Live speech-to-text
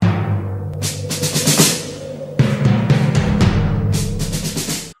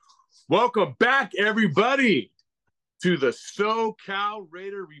Welcome back, everybody, to the SoCal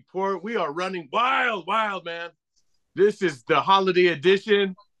Raider Report. We are running wild, wild, man. This is the holiday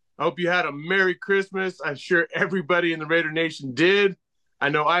edition. I hope you had a Merry Christmas. I'm sure everybody in the Raider Nation did. I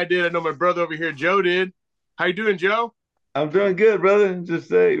know I did. I know my brother over here, Joe, did. How you doing, Joe? I'm doing good, brother.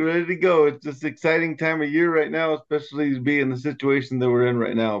 Just ready to go. It's just exciting time of year right now, especially to be in the situation that we're in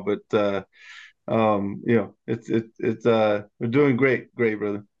right now. But we're doing great, great,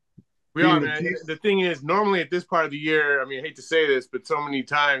 brother. We are, Beating the man. Chiefs. The thing is, normally at this part of the year, I mean, I hate to say this, but so many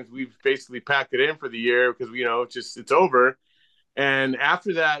times we've basically packed it in for the year because, it's over. And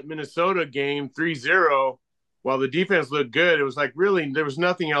after that Minnesota game 3-0, while the defense looked good, it was like really there was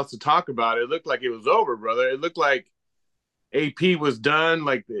nothing else to talk about. It looked like it was over, brother. It looked like AP was done.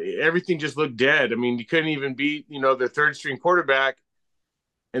 Like everything just looked dead. I mean, you couldn't even beat, their third string quarterback.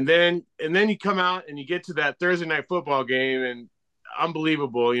 And then you come out and you get to that Thursday night football game and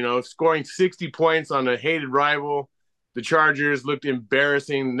unbelievable, scoring 60 points on a hated rival. The Chargers looked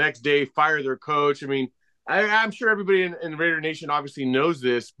embarrassing. The next day, fire their coach. I mean, I'm sure everybody in Raider Nation obviously knows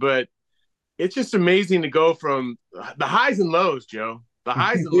this, but it's just amazing to go from the highs and lows, Joe. The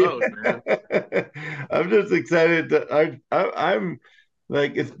highs and lows, man. I'm just excited that I'm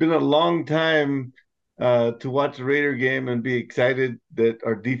like it's been a long time to watch a Raider game and be excited that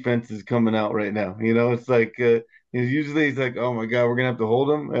our defense is coming out right now. It's like usually it's like, oh my God, we're gonna have to hold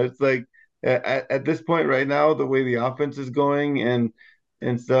them. It's like at this point right now, the way the offense is going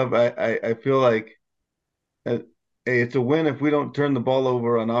and stuff, I feel like uh, hey, it's a win if we don't turn the ball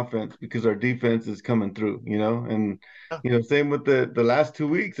over on offense because our defense is coming through, and same with the last 2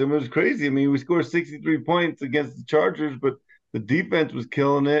 weeks. I mean, it was crazy. I mean, we scored 63 points against the Chargers, but the defense was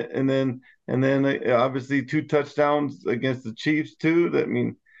killing it, and then obviously two touchdowns against the Chiefs too. That I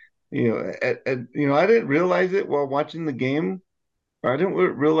mean, I didn't realize it while watching the game, or I didn't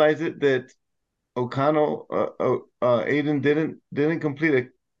realize it that O'Connell, Aiden didn't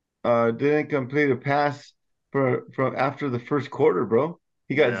complete a pass from after the first quarter, bro.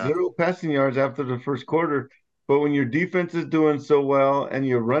 He got Yeah. zero passing yards after the first quarter. But when your defense is doing so well and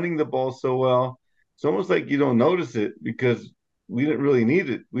you're running the ball so well, it's almost like you don't notice it because we didn't really need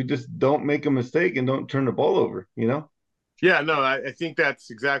it. We just don't make a mistake and don't turn the ball over, you know? Yeah, no, I think that's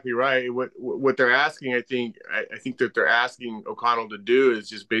exactly right. What they're asking, I think that they're asking O'Connell to do is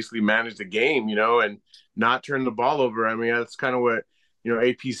just basically manage the game, and not turn the ball over. I mean, that's kind of what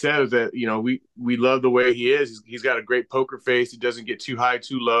AP says that we love the way he is. He's got a great poker face. He doesn't get too high,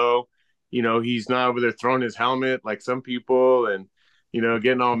 too low. He's not over there throwing his helmet like some people, and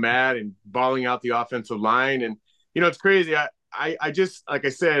getting all mad and balling out the offensive line. And it's crazy. I just like I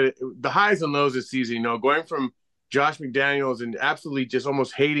said, the highs and lows this season. Going from Josh McDaniels and absolutely just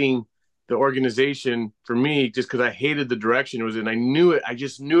almost hating the organization for me just because I hated the direction it was in. I knew it. I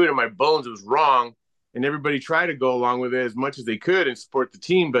just knew it in my bones. It was wrong. And everybody tried to go along with it as much as they could and support the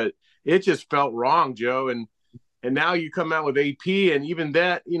team, but it just felt wrong, Joe. And now you come out with AP, and even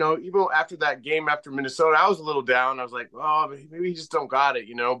that, even after that game after Minnesota, I was a little down. I was like, oh, maybe he just don't got it,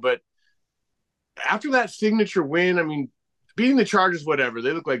 But after that signature win, I mean, beating the Chargers, whatever,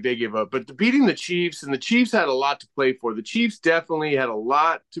 they look like they gave up. But beating the Chiefs, and the Chiefs had a lot to play for. The Chiefs definitely had a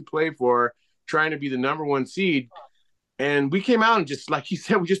lot to play for, trying to be the number one seed. And we came out and just, like you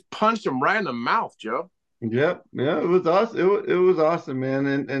said, we just punched them right in the mouth, Joe. Yep, yeah, it was awesome. It was awesome, man.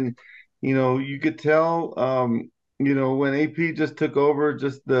 And you could tell when AP just took over,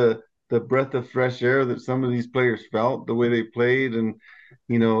 just the breath of fresh air that some of these players felt, the way they played, and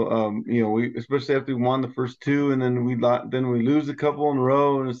we especially after we won the first two, and then we lose a couple in a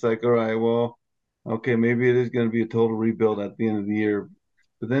row, and it's like, all right, well, okay, maybe it is going to be a total rebuild at the end of the year.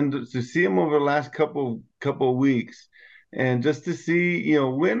 But then to see them over the last couple of weeks, and just to see,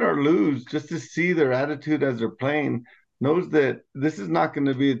 win or lose, just to see their attitude as they're playing, knows that this is not going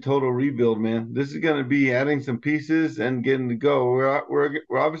to be a total rebuild, man. This is going to be adding some pieces and getting to go. We're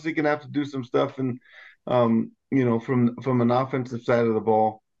obviously going to have to do some stuff, and from an offensive side of the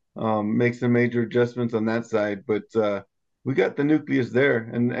ball, make some major adjustments on that side. But we got the nucleus there,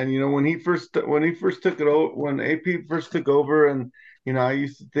 and when he first took it over, when AP first took over, and I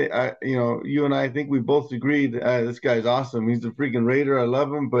used to think, you and I think we both agreed, this guy's awesome. He's a freaking Raider. I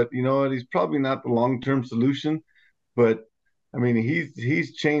love him, but you know what? He's probably not the long-term solution. But I mean,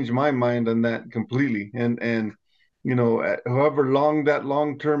 he's changed my mind on that completely. And however long that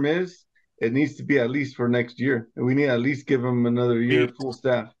long term is, it needs to be at least for next year. And we need to at least give him another year full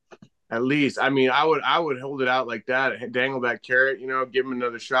staff. At least, I mean, I would hold it out like that, dangle that carrot, give him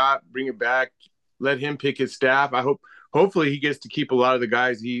another shot, bring it back, let him pick his staff. Hopefully he gets to keep a lot of the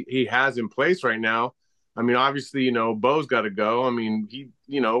guys he has in place right now. I mean, obviously, Bo's got to go. I mean,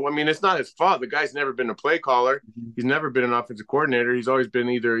 it's not his fault. The guy's never been a play caller. He's never been an offensive coordinator. He's always been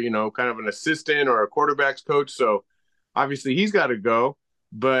either, kind of an assistant or a quarterback's coach. So obviously he's got to go.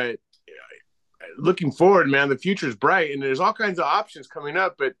 But looking forward, man, the future is bright and there's all kinds of options coming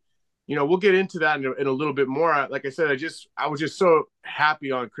up. But, we'll get into that in a little bit more. Like I said, I was just so happy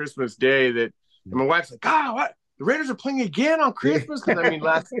on Christmas Day that my wife's like, God, what? The Raiders are playing again on Christmas? Because, I mean,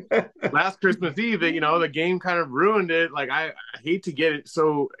 last Christmas Eve, the game kind of ruined it. Like, I hate to get it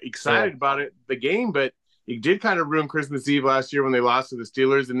so excited about the game, but it did kind of ruin Christmas Eve last year when they lost to the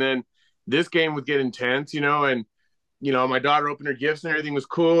Steelers. And then this game would get intense, and my daughter opened her gifts and everything was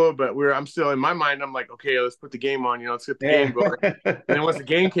cool, but I'm still in my mind. I'm like, okay, let's put the game on, let's get the game going. And then once the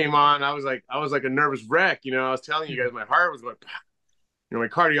game came on, I was like a nervous wreck. I was telling you guys, my heart was going, my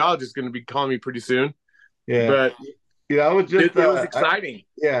cardiologist is going to be calling me pretty soon. Yeah. But I was just, it was exciting.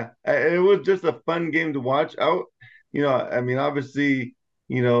 It was just a fun game to watch. I mean, obviously,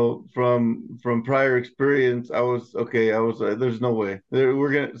 from prior experience, I was like, there's no way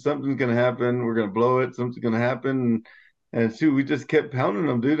something's gonna happen. We're gonna blow it. Something's gonna happen, and shoot, we just kept pounding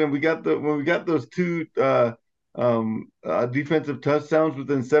them, dude. And when we got those two defensive touchdowns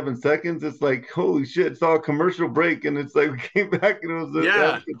within 7 seconds, it's like, holy shit! It's all a commercial break, and it's like we came back and it was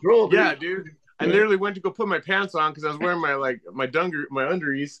out of control, dude. Yeah, dude. I literally went to go put my pants on because I was wearing my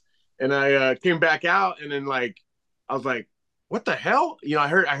undies, and I came back out, and then I was like, what the hell? I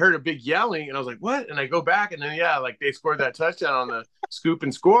heard a big yelling, and I was like, what? And I go back, and then they scored that touchdown on the scoop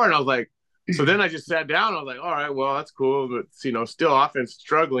and score, and I was like, so then I just sat down. I was like, all right, well, that's cool, but still offense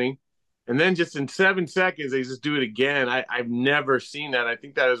struggling. And then just in 7 seconds, they just do it again. I've never seen that. I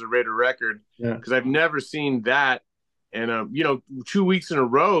think that is a Raider record because I've never seen that. And 2 weeks in a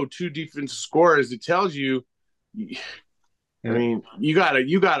row, 2 defensive scores. It tells you. I mean, you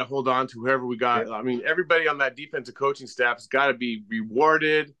gotta hold on to whoever we got. I mean, everybody on that defensive coaching staff has got to be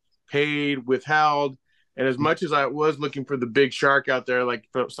rewarded, paid, withheld. And as much as I was looking for the big shark out there, like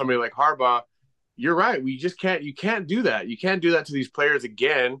somebody like Harbaugh, you're right. We just can't. You can't do that. You can't do that to these players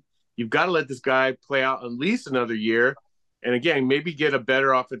again. You've got to let this guy play out at least another year, and again, maybe get a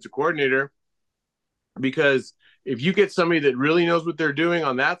better offensive coordinator. Because if you get somebody that really knows what they're doing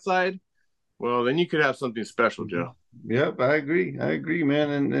on that side, well, then you could have something special, Joe. Yep, I agree,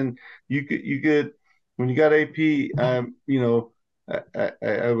 man. And you could when you got AP, I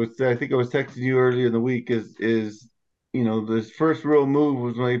think I was texting you earlier in the week. This first real move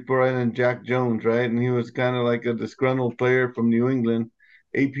was when he brought in Jack Jones, right? And he was kind of like a disgruntled player from New England.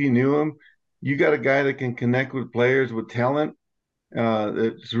 AP knew him. You got a guy that can connect with players with talent.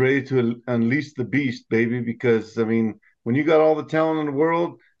 That's ready to unleash the beast, baby. Because I mean, when you got all the talent in the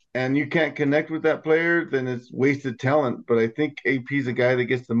world and you can't connect with that player, then it's wasted talent. But I think AP's a guy that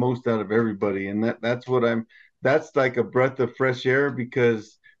gets the most out of everybody, and that's like a breath of fresh air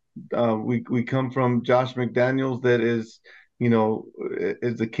because we come from Josh McDaniels that is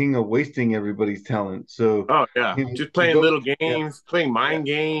the king of wasting everybody's talent. So just playing little games, playing mind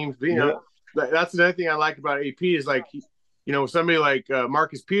games. That's another thing I like about AP is like somebody like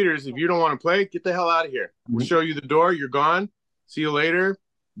Marcus Peters, if you don't want to play, get the hell out of here. We'll show you the door. You're gone. See you later.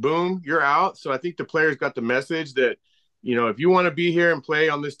 Boom, you're out. So I think the players got the message that, if you want to be here and play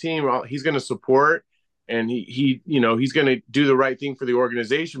on this team, he's going to support and he's going to do the right thing for the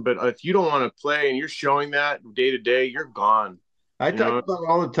organization. But if you don't want to play and you're showing that day to day, you're gone. I talk about it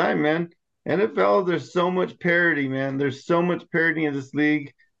all the time, man. NFL, there's so much parity, man. There's so much parity in this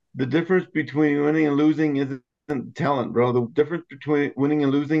league. The difference between winning and losing isn't talent, bro. The difference between winning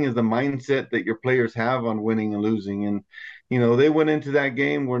and losing is the mindset that your players have on winning and losing. And they went into that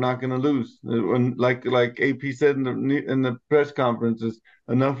game, we're not going to lose. When, like AP said in the press conferences,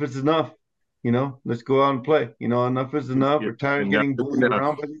 enough is enough. Let's go out and play. Enough is enough. We're tired of getting bullied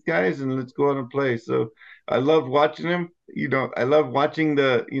around by these guys, and let's go out and play. So I love watching him. I love watching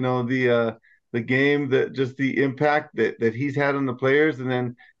the game, that just the impact that he's had on the players. And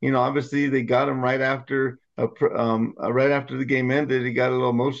then obviously they got him right after the game ended. He got a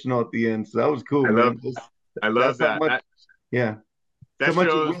little emotional at the end, so that was cool. I love that. Yeah. That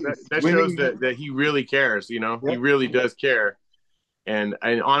shows that he really cares, He really does care. And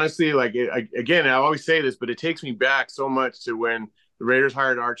honestly, again, I always say this, but it takes me back so much to when the Raiders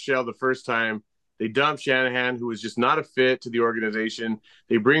hired Art Shell the first time. They dumped Shanahan, who was just not a fit to the organization.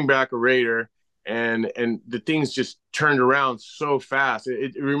 They bring back a Raider, and the things just turned around so fast.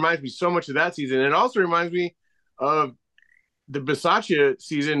 It reminds me so much of that season. It also reminds me of the Bisaccia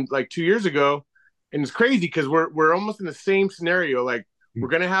season 2 years ago. And it's crazy because we're almost in the same scenario. We're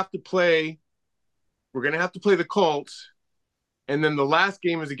gonna have to play the Colts, And then the last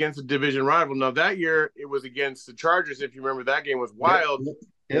game is against a division rival. Now that year it was against the Chargers. If you remember, that game was Yep. wild,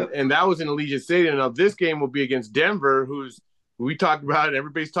 Yep. and that was in Allegiant Stadium. Now this game will be against Denver, who's we talked about it.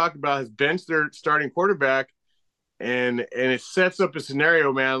 Everybody's talking about has benched their starting quarterback, and it sets up a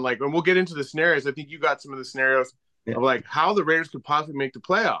scenario, man. Like, and we'll get into the scenarios. I think you got some of the scenarios Yeah. of like how the Raiders could possibly make the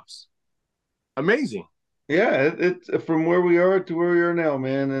playoffs. Amazing. Yeah, it's from where we are to where we are now,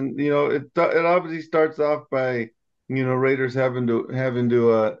 man. And it obviously starts off by Raiders having to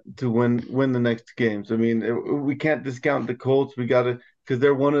win the next games. I mean, we can't discount the Colts. We got to, because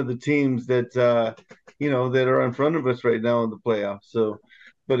they're one of the teams that that are in front of us right now in the playoffs. So,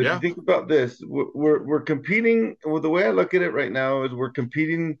 but if you Yeah. think about this, we're competing. Well, the way I look at it right now is we're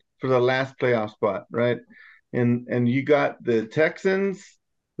competing for the last playoff spot, right? And you got the Texans,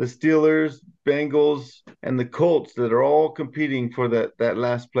 the Steelers, Bengals, and the Colts that are all competing for that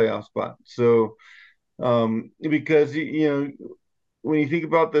last playoff spot. So, because when you think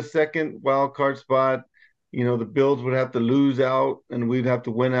about the second wild card spot, the Bills would have to lose out and we'd have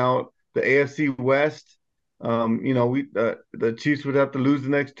to win out. The AFC West, we the Chiefs would have to lose the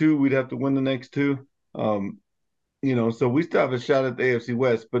next two. We'd have to win the next two. So we still have a shot at the AFC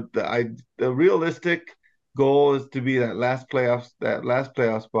West, but the realistic goal is to be that last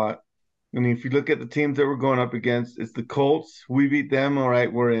playoff spot. I mean, if you look at the teams that we're going up against, it's the Colts. We beat them, all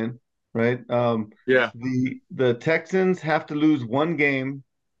right, we're in, right? Yeah. The Texans have to lose one game,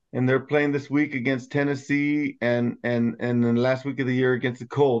 and they're playing this week against Tennessee, and then the last week of the year against the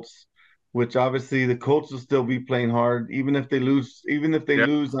Colts, which obviously the Colts will still be playing hard, even if they lose. Even if they Yeah.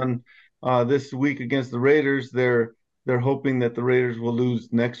 lose on this week against the Raiders, they're hoping that the Raiders will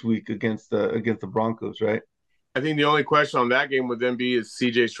lose next week against the Broncos, right? I think the only question on that game would then be is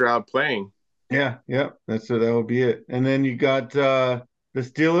CJ Stroud playing? Yeah, yeah, that would be it. And then you got the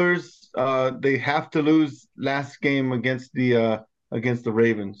Steelers. They have to lose last game against the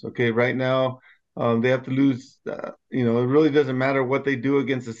Ravens. Okay, right now they have to lose. It really doesn't matter what they do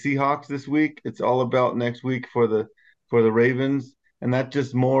against the Seahawks this week. It's all about next week for the Ravens, and that's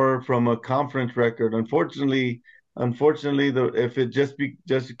just more from a conference record. Unfortunately, if it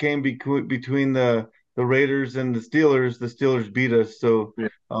just came between the Raiders and the Steelers beat us. So Yeah,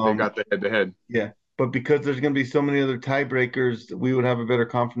 they got the head to head. yeah, but because there's going to be so many other tiebreakers, we would have a better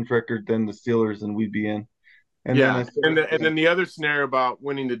conference record than the Steelers, and we'd be in. And then Yeah, and then the other scenario about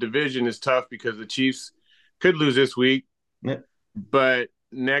winning the division is tough because the Chiefs could lose this week, yeah, but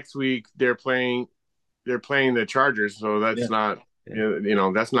next week they're playing the Chargers, so that's yeah, not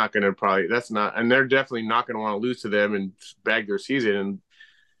yeah. that's not going to probably that's not, and they're definitely not going to want to lose to them and bag their season. And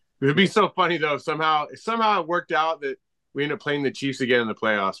it'd be so funny though, somehow it worked out that we end up playing the Chiefs again in the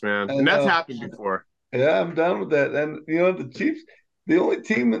playoffs, man, I and that's know. happened before. Yeah, I'm down with that. And the Chiefs, the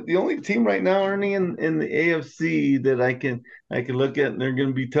only team right now, Ernie, in the AFC that I can look at, and they're going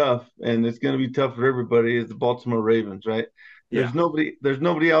to be tough, and it's going to be tough for everybody, is the Baltimore Ravens, right? Yeah, There's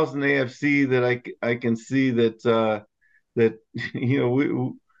nobody else in the AFC that I can see that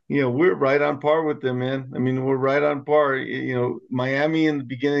we're right on par with them, man. I mean, we're right on par. Miami in the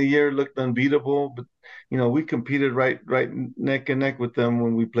beginning of the year looked unbeatable, but we competed right neck and neck with them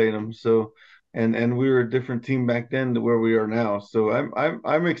when we played them. So, and we were a different team back then to where we are now. So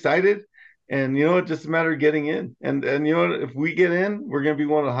I'm excited, and it's just a matter of getting in. And if we get in, we're gonna be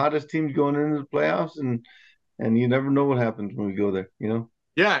one of the hottest teams going into the playoffs, and you never know what happens when we go there.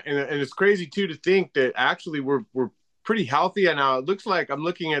 yeah, and it's crazy too to think that actually we're pretty healthy, and now it looks like I'm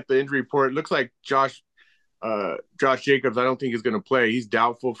looking at the injury report. It looks like Josh Jacobs, I don't think is going to play. He's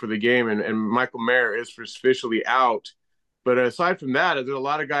doubtful for the game, and Michael Mayer is officially out. But aside from that, there's a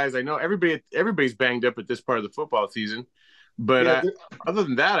lot of guys I know. Everybody's banged up at this part of the football season. But Yeah, other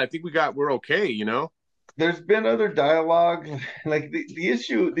than that, I think we're okay. there's been other dialogue. Like the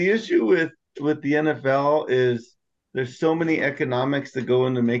issue with the NFL is there's so many economics that go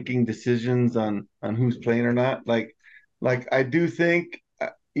into making decisions on who's playing or not. Like I do think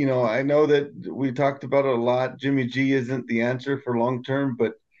I know that we talked about it a lot. Jimmy G isn't the answer for long term,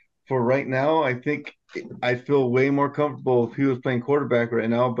 but for right now, I think I feel way more comfortable if he was playing quarterback right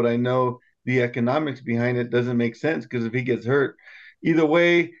now. But I know the economics behind it doesn't make sense because if he gets hurt, either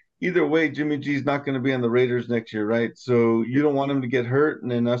way, Jimmy G's not going to be on the Raiders next year, right? So you don't want him to get hurt,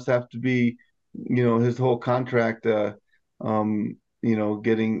 and then us have to be, his whole contract. Getting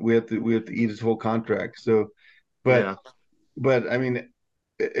we have to eat his whole contract. So, but Yeah. I mean,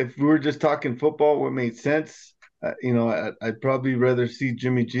 if we were just talking football, what made sense, I'd probably rather see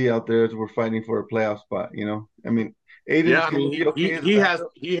Jimmy G out there as we're fighting for a playoff spot. I mean, Aiden's Yeah, I going to mean be okay as a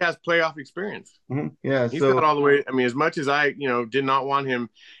he has playoff experience. Yeah, He's got so all the way. I mean, as much as I did not want him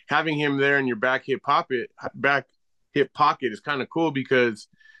having him there in your back hip pocket is kind of cool because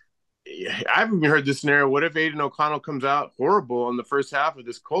I've even heard this scenario. What if Aiden O'Connell comes out horrible in the first half of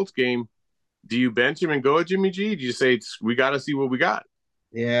this Colts game? Do you bench him and go with Jimmy G? Do you say we got to see what we got?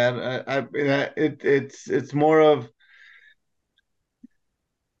 Yeah, it's more of,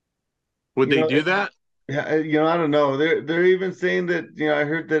 Would you they know, do that? yeah, I don't know. They're even saying that, I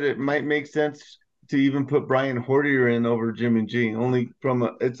heard that it might make sense to even put Brian Hortier in over Jimmy G. Only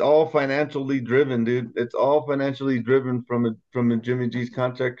it's all financially driven, dude. It's all financially driven from a Jimmy G's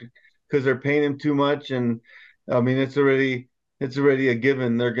contract because they're paying him too much, and I mean it's already a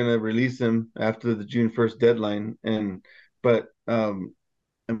given they're gonna release him after the June 1st deadline. But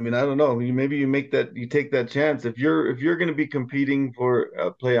I mean, I don't know. Maybe you take that chance if you're going to be competing for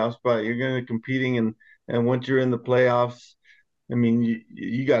a playoff spot, you're going to be competing, and once you're in the playoffs, I mean,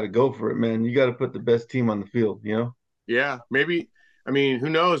 you got to go for it, man. You got to put the best team on the field, you know? Yeah, maybe. I mean, who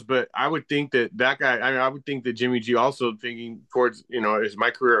knows? But I would think that guy. I mean, I would think that Jimmy G also thinking towards, is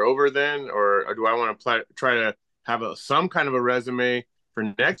my career over then, or do I want to try to have some kind of a resume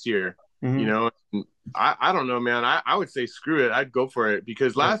for next year? You Hmm. know, I don't know, man. I would say screw it. I'd go for it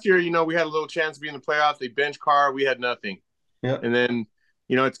because Yeah. last year, we had a little chance to be in the playoffs. They bench Carr, we had nothing, Yeah. and then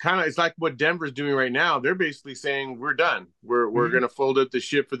it's like what Denver's doing right now. They're basically saying we're done. We're Hmm. gonna fold up the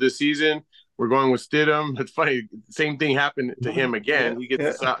ship for this season. We're going with Stidham. It's funny. Same thing happened to him Yeah. again. He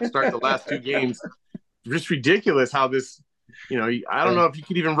gets Yeah. to start the last two games. Just ridiculous how this. I don't Yeah. know if you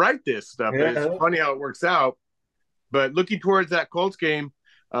could even write this stuff, but it's Yeah. funny how it works out. But looking towards that Colts game,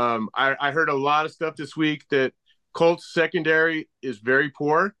 I heard a lot of stuff this week that Colts secondary is very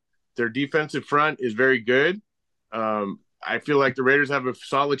poor. Their defensive front is very good. I feel like the Raiders have a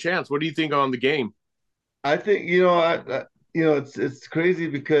solid chance. What do you think on the game? I think it's crazy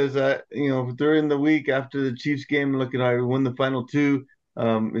because during the week after the Chiefs game, looking at we win the final two.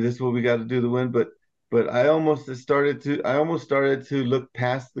 This is what we got to do to win. But I almost started to look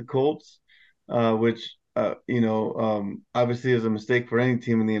past the Colts, which obviously is a mistake for any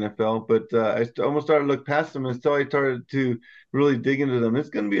team in the NFL. But almost started to look past them until I started to really dig into them. It's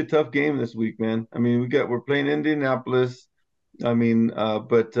going to be a tough game this week, man. I mean, we're playing Indianapolis. I mean,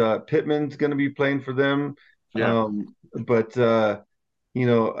 but Pittman's going to be playing for them. Yeah, But you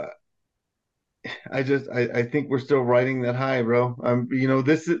know, I think we're still riding that high, bro.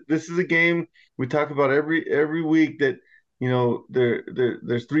 This is a game we talk about every week that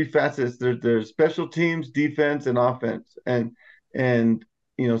there's three facets. There's special teams, defense, and offense, and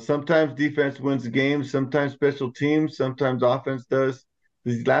sometimes defense wins the game, sometimes special teams, sometimes offense does.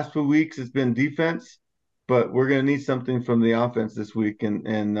 These last 2 weeks it's been defense, but we're going to need something from the offense this week, and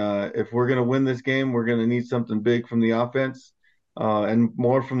if we're going to win this game, we're going to need something big from the offense, and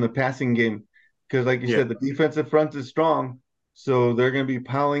more from the passing game because, like you yeah, said, the defensive front is strong, so they're going to be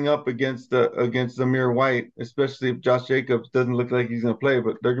piling up against Zamir White, especially if Josh Jacobs doesn't look like he's going to play.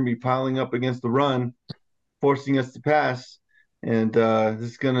 But they're going to be piling up against the run, forcing us to pass, and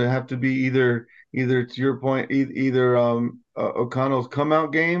this is going to have to be either to your point, either O'Connell's come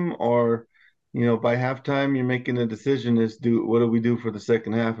out game or. By halftime, you're making a decision: what do we do for the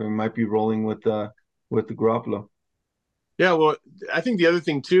second half? And we might be rolling with the Garoppolo. yeah. Well, I think the other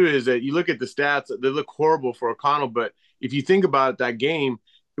thing too is that you look at the stats; they look horrible for O'Connell. But if you think about that game,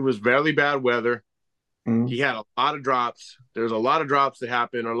 it was very bad weather. Mm-hmm. He had a lot of drops. There's a lot of drops that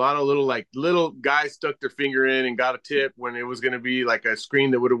happened. A lot of little guys stuck their finger in and got a tip when it was going to be like a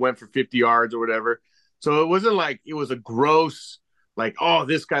screen that would have went for 50 yards or whatever. So it wasn't like it was a gross like, oh,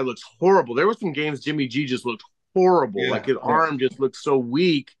 this guy looks horrible. There were some games Jimmy G just looked horrible. Like Yeah, his yeah. arm just looked so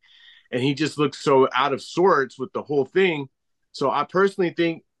weak and he just looked so out of sorts with the whole thing. So I personally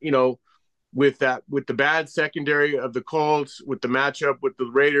think, with the bad secondary of the Colts, with the matchup with the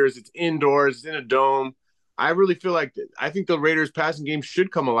Raiders, it's indoors, it's in a dome. I really feel like I think the Raiders passing game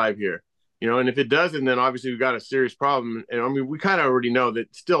should come alive here. And if it doesn't, then obviously we've got a serious problem. And I mean, we kind of already know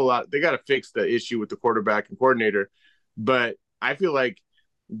that still a lot they got to fix the issue with the quarterback and coordinator. But I feel like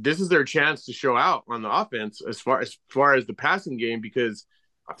this is their chance to show out on the offense as far as the passing game because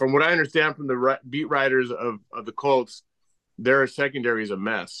from what I understand from the beat writers of the Colts, their secondary is a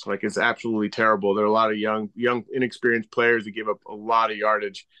mess. Like it's absolutely terrible. There are a lot of young, inexperienced players that give up a lot of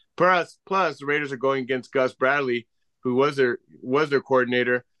yardage. Plus, the Raiders are going against Gus Bradley, who was their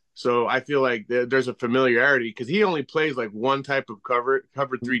coordinator. So I feel like there's a familiarity because he only plays like one type of cover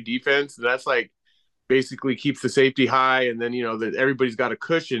three defense. And that's like basically keeps the safety high, and then that everybody's got a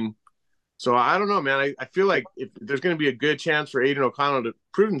cushion. So I don't know, man. I feel like if there's going to be a good chance for Aiden O'Connell to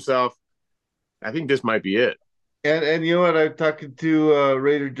prove himself, I think this might be it. And you know what? I'm talking to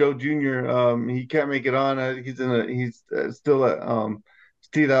Raider Joe Jr. He can't make it on. He's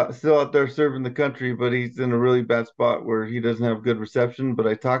still out there serving the country, but he's in a really bad spot where he doesn't have good reception. But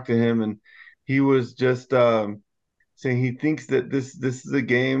I talked to him, and he was just saying he thinks that this is a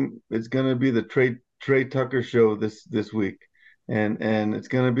game. It's going to be the Trey Tucker show this week, and it's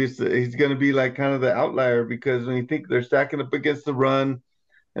going to be he's going to be like kind of the outlier because when you think they're stacking up against the run,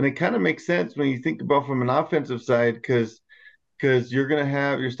 and it kind of makes sense when you think about from an offensive side because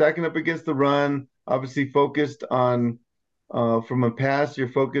you're stacking up against the run, obviously focused on from a pass,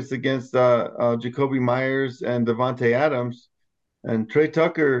 you're focused against Jacoby Myers and Devontae Adams. And Trey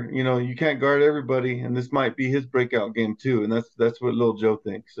Tucker, you can't guard everybody, and this might be his breakout game too. And that's what Little Joe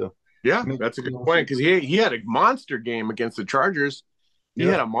thinks. So, Yeah, that's a good point because he had a monster game against the Chargers. He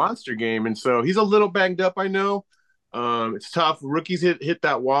yeah, had a monster game, and so he's a little banged up. I know. It's tough. Rookies hit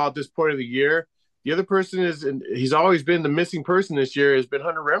that wall at this point of the year. The other person is, and he's always been the missing person this year, has been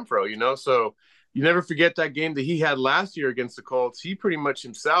Hunter Renfrow. So you never forget that game that he had last year against the Colts. He pretty much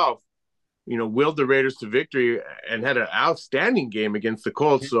himself, willed the Raiders to victory and had an outstanding game against the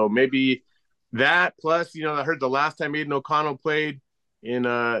Colts. So maybe that plus, I heard the last time Aiden O'Connell played in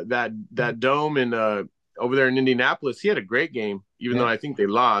that dome in over there in Indianapolis, he had a great game, even though I think they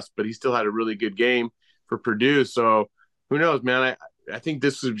lost, but he still had a really good game for Purdue. So who knows, man? I think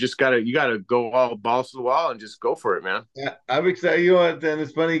this is just you gotta go all balls to the wall and just go for it, man. yeah, I'm excited. You know what? Then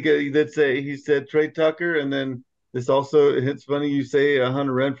it's funny he said Trey Tucker, and then it's funny you say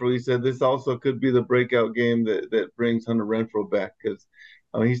Hunter Renfrow. He said this also could be the breakout game that brings Hunter Renfrow back because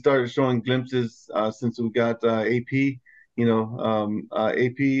he started showing glimpses since we got AP.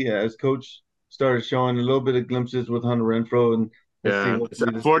 AP as coach started showing a little bit of glimpses with Hunter Renfrow, and let's see. Yeah, it's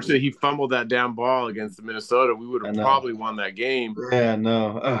unfortunate he fumbled that damn ball against the Minnesota. We would have probably won that game. Yeah,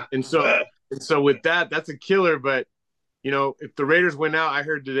 no. And so with that, that's a killer. But if the Raiders win out, I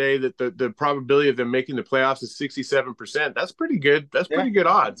heard today that the probability of them making the playoffs is 67%. That's pretty good. That's pretty good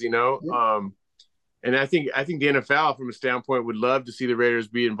odds. And I think the NFL, from a standpoint, would love to see the Raiders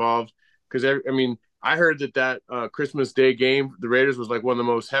be involved because I heard that Christmas Day game, the Raiders was like one of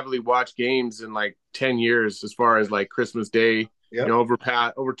the most heavily watched games in like 10 years as far as like Christmas Day. Yep.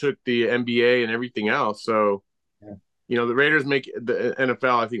 Overtook the NBA and everything else. So, the Raiders make the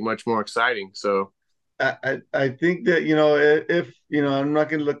NFL, I think, much more exciting. So I think that, if, I'm not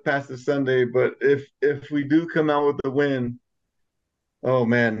going to look past the Sunday, but if we do come out with the win, oh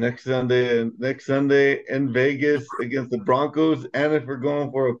man, next Sunday in Vegas against the Broncos, and if we're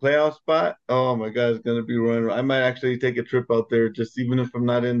going for a playoff spot, oh my God, it's gonna be running. I might actually take a trip out there, just even if I'm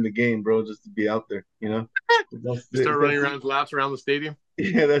not in the game, bro, just to be out there. Start running around laps around the stadium.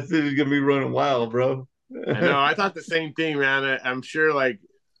 Yeah, that city's gonna be running wild, bro. I know. I thought the same thing, man. I'm sure. Like,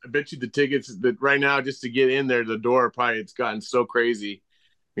 I bet you the tickets that right now just to get in there, the door probably it's gotten so crazy.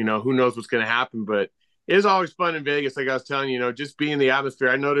 Who knows what's gonna happen, but it is always fun in Vegas. Like I was telling you, just being in the atmosphere.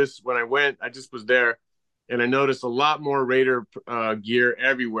 I noticed when I went, I just was there, and I noticed a lot more Raider gear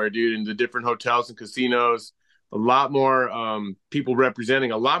everywhere, dude, in the different hotels and casinos. A lot more people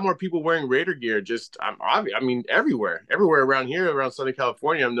representing, a lot more people wearing Raider gear. Everywhere around here, around Southern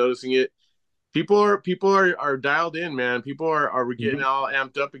California, I'm noticing it. People are dialed in, man. People are getting all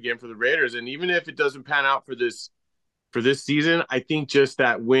amped up again for the Raiders, and even if it doesn't pan out for this season, I think just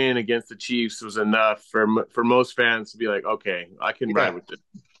that win against the Chiefs was enough for most fans to be like, okay, I can ride with it.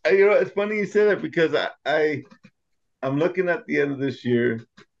 It's funny you say that because I'm looking at the end of this year,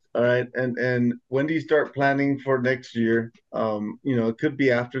 all right, and when do you start planning for next year? It could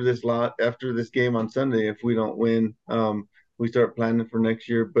be after this game on Sunday if we don't win. We start planning for next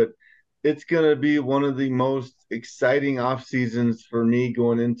year, but it's gonna be one of the most exciting off seasons for me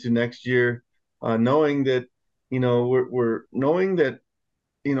going into next year, knowing that we're knowing that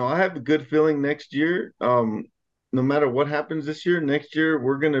I have a good feeling next year. No matter what happens this year, next year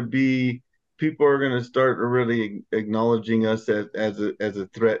people are gonna start really acknowledging us as a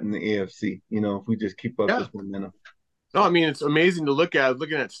threat in the AFC. If we just keep up this momentum. No, it's amazing to looking at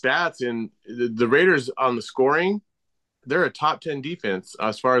stats and the Raiders on the scoring. They're a top 10 defense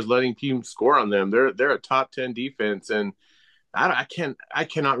as far as letting teams score on them. They're a top 10 defense, and I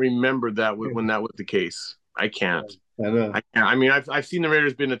cannot remember that when that was the case. I can't. I can't. I've seen the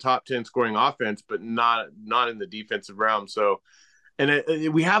Raiders been a top 10 scoring offense, but not in the defensive realm. So, and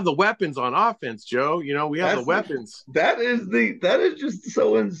we have the weapons on offense, Joe. We have the weapons. That is just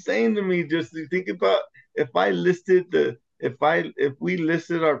so insane to me. Just to think about if we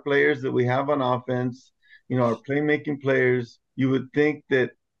listed our players that we have on offense, our playmaking players, you would think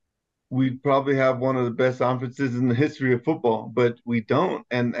that we'd probably have one of the best offenses in the history of football, but we don't.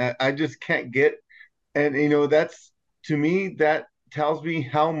 And I just can't get. And that's, to me, that tells me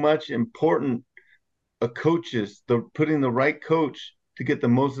how much important a coach is. Putting the right coach to get the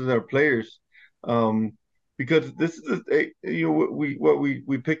most of our players. Um, because this is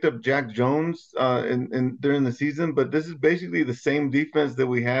we picked up Jack Jones in during the season, but this is basically the same defense that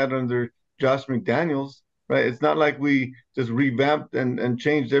we had under Josh McDaniels, right? It's not like we just revamped and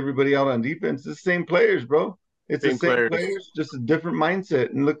changed everybody out on defense. It's the same players, bro. It's the Same same players. players, just a different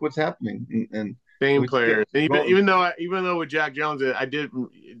mindset. And look what's happening. And Same we just get players. And rolling. even though with Jack Jones, I did.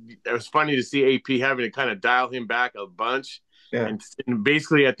 It was funny to see AP having to kind of dial him back a bunch, Yeah, and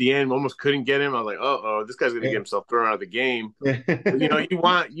basically at the end almost couldn't get him. I was like, oh, this guy's gonna get yeah, himself thrown out of the game. But,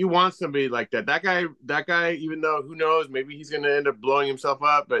 yeah. you want somebody like that. That guy, even though who knows, maybe he's gonna end up blowing himself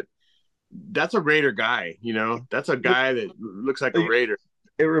up, but that's a Raider guy. That's a guy that looks like a Raider.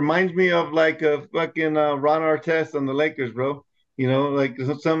 It reminds me of like a fucking Ron Artest on the Lakers, bro. Like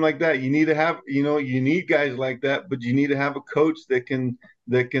something like that. You need to have, you need guys like that, but you need to have a coach that can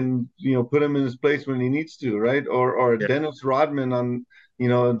put him in his place when he needs to, right? Or a Yeah. Dennis Rodman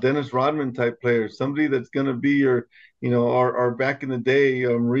a Dennis Rodman type player, somebody that's gonna be your, or back in the day,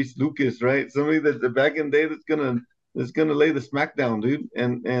 Maurice Lucas, right? Somebody that back in the day that's gonna lay the smackdown, dude,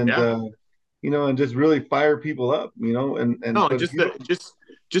 Yeah. and just really fire people up, and No, and but if just you don't,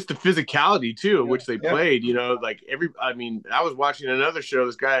 just the physicality too, yeah, which they yeah, played. Like I mean, I was watching another show.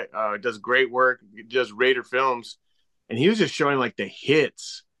 This guy does great work, does Raider films, and he was just showing like the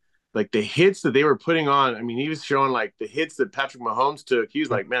hits that they were putting on. I mean, he was showing like the hits that Patrick Mahomes took. He was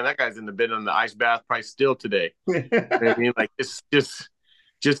like, man, that guy's in the bed on the ice bath probably still today. You know what I mean, like it's just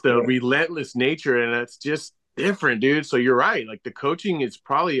the yeah, relentless nature, and it's just different, dude. So you're right. Like the coaching is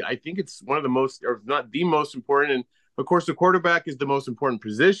probably, I think it's one of the most, or not the most important. And of course, the quarterback is the most important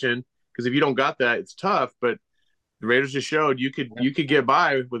position because if you don't got that, it's tough. But the Raiders just showed you could get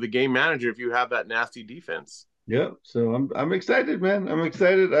by with a game manager if you have that nasty defense. yeah. So I'm excited, man. I'm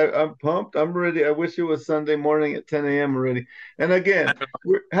excited. I'm pumped. I'm ready. I wish it was Sunday morning at 10 a.m. already. And again,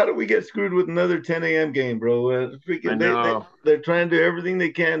 how do we get screwed with another 10 a.m. game, bro? I Freaking know. they're trying to do everything they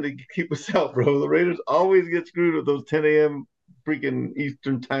can to keep us out, bro. The Raiders always get screwed with those 10 a.m. freaking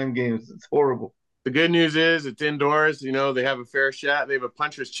Eastern time games. It's horrible. The good news is it's indoors. They have a fair shot. They have a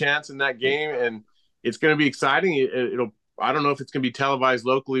puncher's chance in that game, and it's going to be exciting. It'll. I don't know if it's going to be televised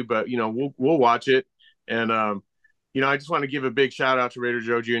locally, but we'll watch it. And I just want to give a big shout out to Raider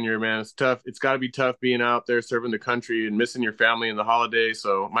Joe Jr. Man, it's tough. It's got to be tough being out there serving the country and missing your family in the holidays.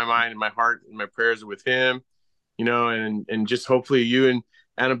 So my mind and my heart and my prayers are with him. And just hopefully you and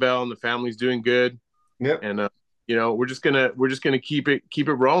Annabelle and the family's doing good. Yep, And we're just gonna keep it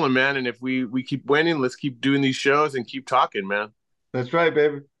rolling, man. And if we keep winning, let's keep doing these shows and keep talking, man. that's right,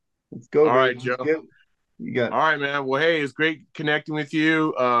 baby. Let's go, All baby. right, Let's Joe. get it. You got All right, man. Well, hey, it's great connecting with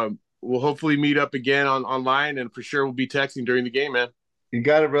you. We'll hopefully meet up again online, and for sure we'll be texting during the game, man. you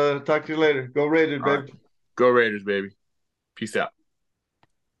got it, brother. Talk to you later. Go Raiders, All right, baby. go Raiders, baby. Peace out.